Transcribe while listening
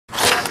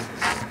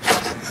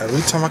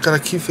Every time I gotta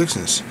keep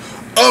fixing this.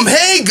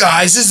 Hey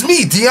guys, it's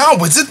me, Dion.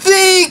 What's it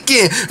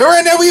thinking? And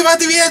right now we about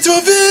to react to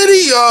a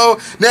video.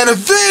 Now the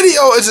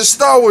video is a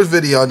Star Wars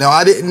video. Now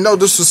I didn't know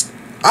this was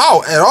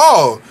out at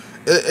all.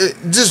 It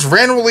just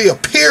randomly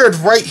appeared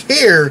right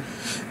here.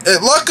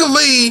 And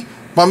luckily,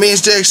 my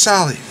man's Jack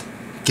Solid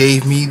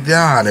gave me the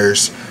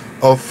honors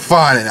of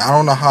finding it. I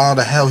don't know how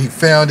the hell he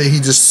found it.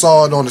 He just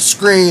saw it on the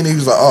screen. He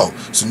was like, oh,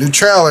 it's a new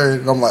trailer.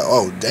 And I'm like,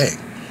 oh, dang.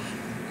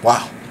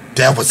 Wow,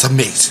 that was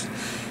amazing.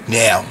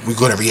 Now, we're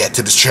going to react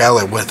to this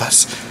trailer with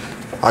us.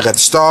 I got the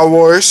Star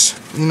Wars,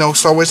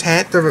 Star Wars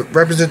hat to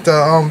represent the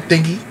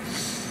thingy.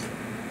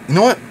 You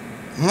know what?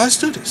 Let's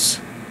do this.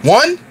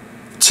 1,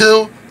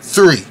 2,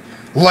 3.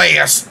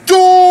 Let's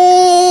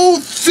do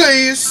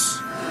this!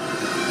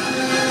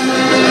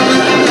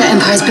 The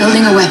Empire's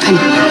building a weapon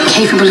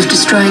capable of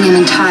destroying an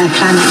entire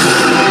planet.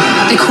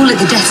 They call it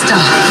the Death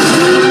Star.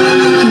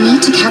 You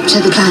need to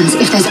capture the plans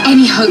if there's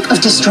any hope of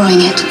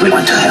destroying it. We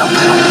want to help.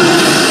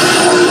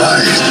 All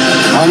right.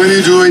 How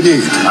many do I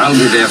need? I'll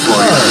be there for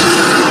you.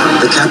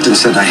 The captain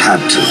said I had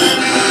to.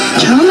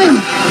 Charming.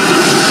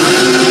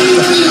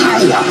 The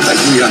power that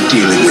we are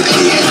dealing with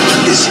here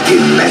is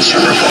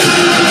immeasurable.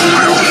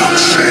 I will not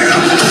fail.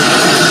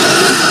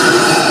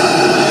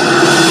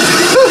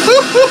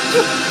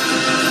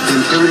 The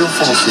Imperial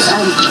forces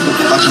are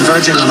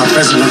converging on our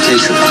present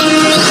location.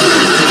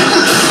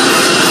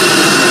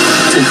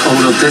 Take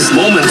hold of this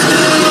moment.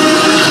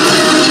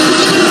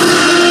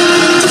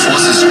 The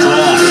force is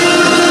strong.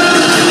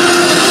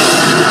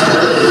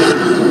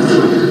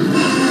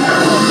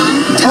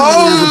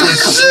 Oh,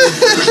 shit!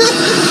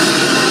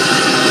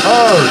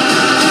 Oh.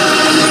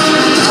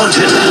 Touch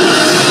it.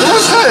 What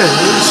was that?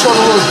 It showed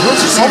a little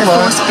glitch or May the something.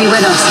 Force be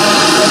with us.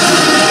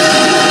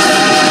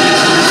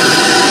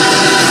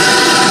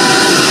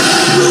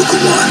 Rogue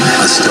One,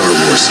 a Star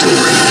Wars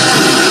story.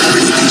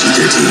 Rated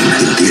PG-13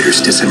 in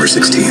theaters December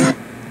 16.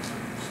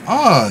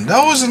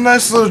 That was a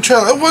nice little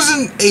trailer. It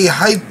wasn't a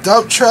hyped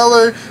up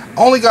trailer.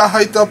 Only got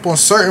hyped up on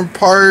certain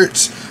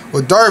parts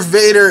with Darth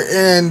Vader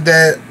and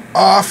that.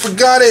 Oh, I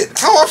forgot it.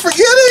 How I forget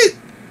it?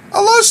 I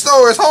love Star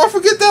Wars. How I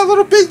forget that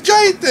little big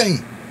giant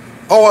thing?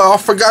 Oh, I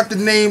forgot the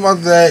name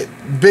of that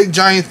big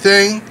giant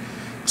thing.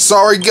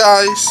 Sorry,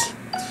 guys.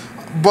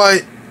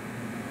 But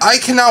I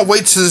cannot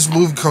wait till this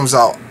movie comes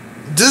out.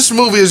 This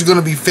movie is going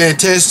to be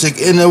fantastic,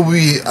 and it will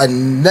be a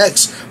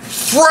next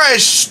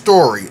fresh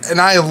story. And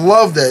I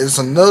love that. It's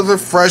another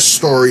fresh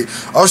story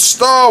of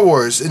Star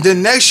Wars. And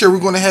then next year, we're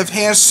going to have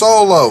Han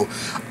Solo.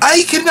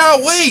 I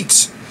cannot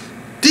wait.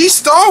 These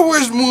Star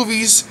Wars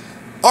movies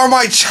are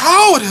my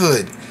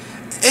childhood,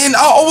 and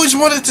I always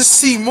wanted to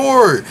see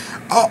more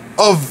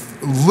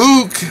of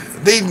Luke.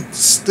 They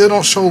still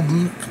don't show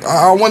Luke.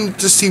 I wanted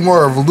to see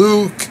more of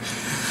Luke.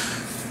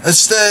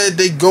 Instead,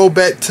 they go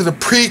back to the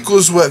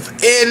prequels with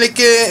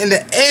Anakin, and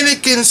the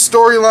Anakin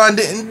storyline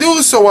didn't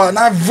do so well, and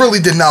I really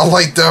did not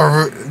like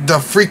the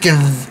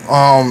freaking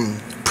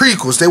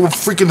prequels. They were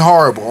freaking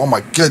horrible. Oh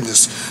my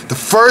goodness. The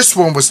first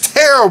one was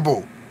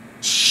terrible.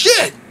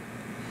 Shit.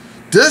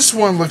 This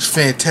one looks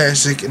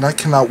fantastic, and I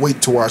cannot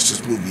wait to watch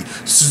this movie.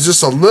 This is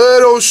just a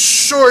little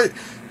short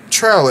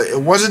trailer.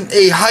 It wasn't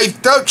a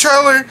hyped up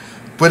trailer,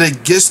 but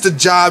it gets the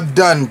job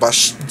done by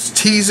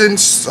teasing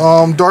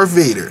Darth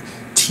Vader.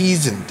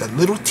 Teasing, that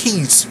little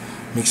tease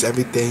makes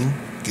everything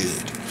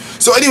good.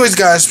 So anyways,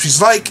 guys,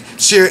 please like,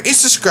 share, and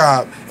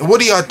subscribe. And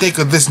what do y'all think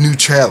of this new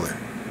trailer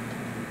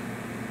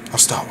of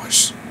Star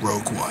Wars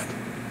Rogue One?